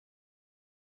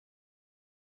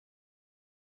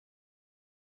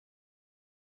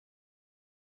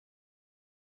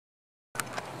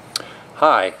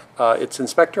Hi, it's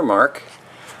Inspector Mark.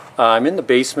 I'm in the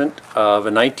basement of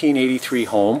a 1983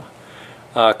 home,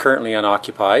 currently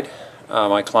unoccupied.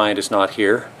 My client is not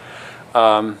here.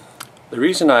 The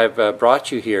reason I've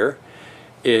brought you here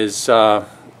is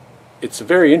it's a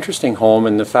very interesting home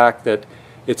in the fact that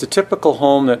it's a typical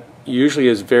home that usually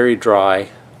is very dry.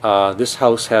 This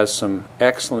house has some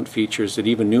excellent features that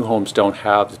even new homes don't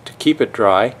have to keep it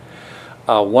dry.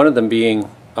 One of them being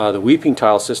the weeping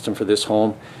tile system for this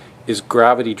home is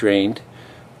gravity drained,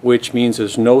 which means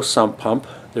there's no sump pump,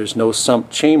 there's no sump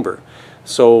chamber.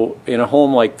 So in a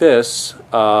home like this,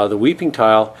 the weeping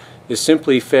tile is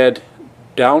simply fed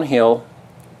downhill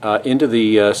into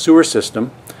the sewer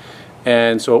system,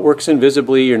 and so it works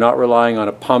invisibly. You're not relying on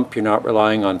a pump, you're not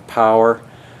relying on power.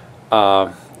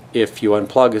 If you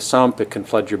unplug a sump, it can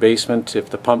flood your basement. If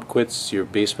the pump quits, your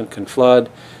basement can flood.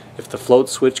 If the float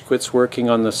switch quits working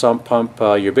on the sump pump,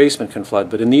 your basement can flood.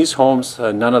 But in these homes,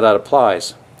 none of that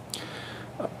applies.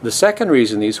 The second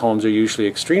reason these homes are usually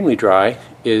extremely dry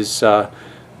is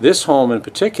this home in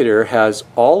particular has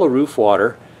all the roof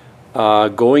water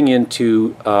going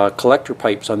into collector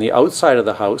pipes on the outside of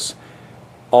the house.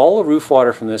 All the roof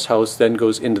water from this house then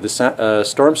goes into the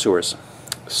storm sewers.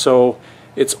 So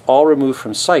it's all removed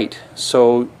from sight.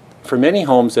 So for many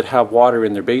homes that have water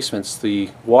in their basements, the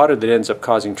water that ends up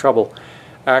causing trouble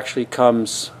actually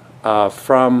comes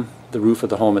from the roof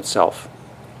of the home itself.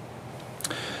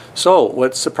 So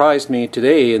what surprised me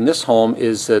today in this home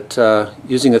is that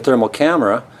using a thermal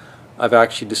camera, I've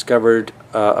actually discovered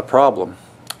a problem.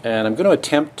 And I'm going to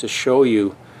attempt to show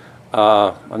you,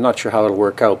 I'm not sure how it'll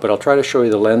work out, but I'll try to show you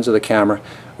the lens of the camera,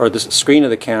 or the screen of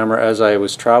the camera, as I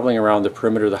was traveling around the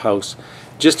perimeter of the house,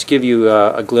 just to give you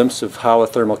a glimpse of how a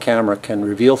thermal camera can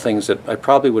reveal things that I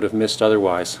probably would have missed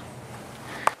otherwise.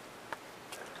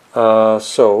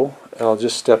 So I'll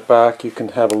just step back. You can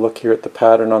have a look here at the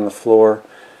pattern on the floor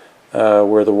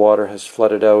where the water has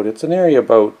flooded out. It's an area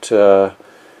about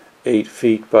 8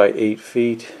 feet by 8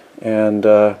 feet, and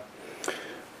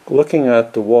looking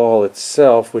at the wall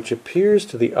itself, which appears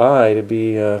to the eye to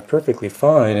be perfectly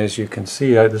fine, as you can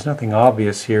see, there's nothing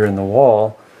obvious here in the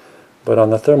wall. But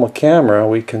on the thermal camera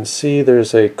we can see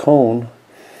there's a cone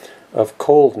of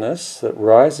coldness that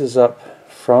rises up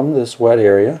from this wet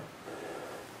area,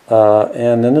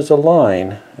 and then there's a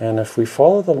line, and if we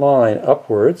follow the line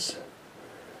upwards,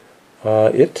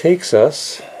 it takes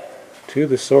us to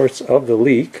the source of the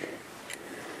leak.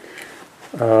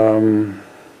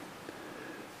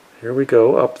 Here we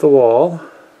go, up the wall,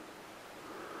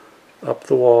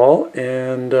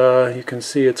 and you can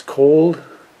see it's cold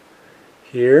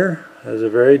here. There's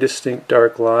a very distinct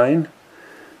dark line,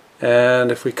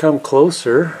 and if we come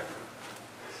closer,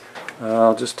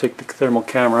 I'll just take the thermal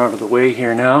camera out of the way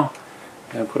here now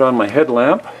and put on my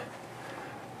headlamp.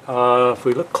 If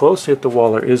we look closely at the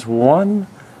wall, there is one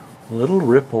little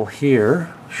ripple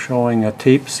here showing a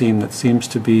tape seam that seems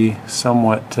to be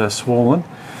somewhat swollen,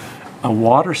 a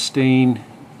water stain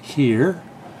here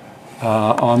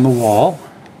on the wall,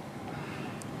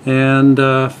 and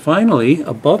finally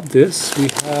above this we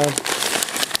have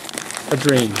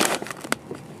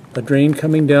a drain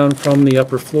coming down from the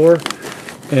upper floor,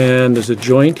 and there's a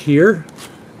joint here,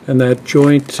 and that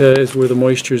joint is where the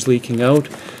moisture is leaking out,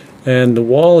 and the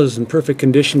wall is in perfect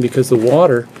condition because the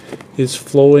water is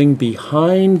flowing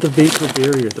behind the vapor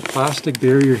barrier, the plastic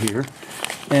barrier here,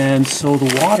 and so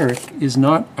the water is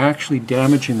not actually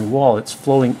damaging the wall. It's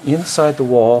flowing inside the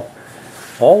wall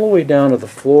all the way down to the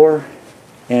floor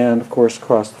and of course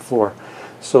across the floor.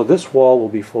 So this wall will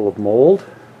be full of mold.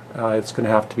 It's going to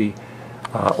have to be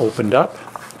opened up.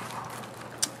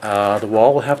 The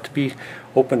wall will have to be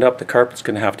opened up. The carpet's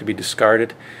going to have to be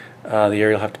discarded. The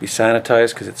area will have to be sanitized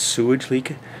because it's sewage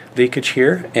leakage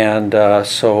here. And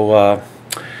so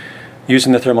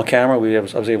using the thermal camera, I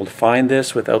was able to find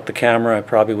this. Without the camera, I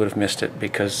probably would have missed it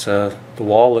because the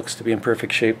wall looks to be in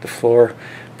perfect shape. The floor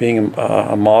being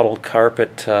a modeled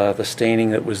carpet, the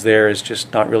staining that was there is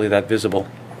just not really that visible.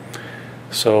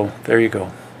 So there you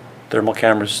go. Thermal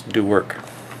cameras do work.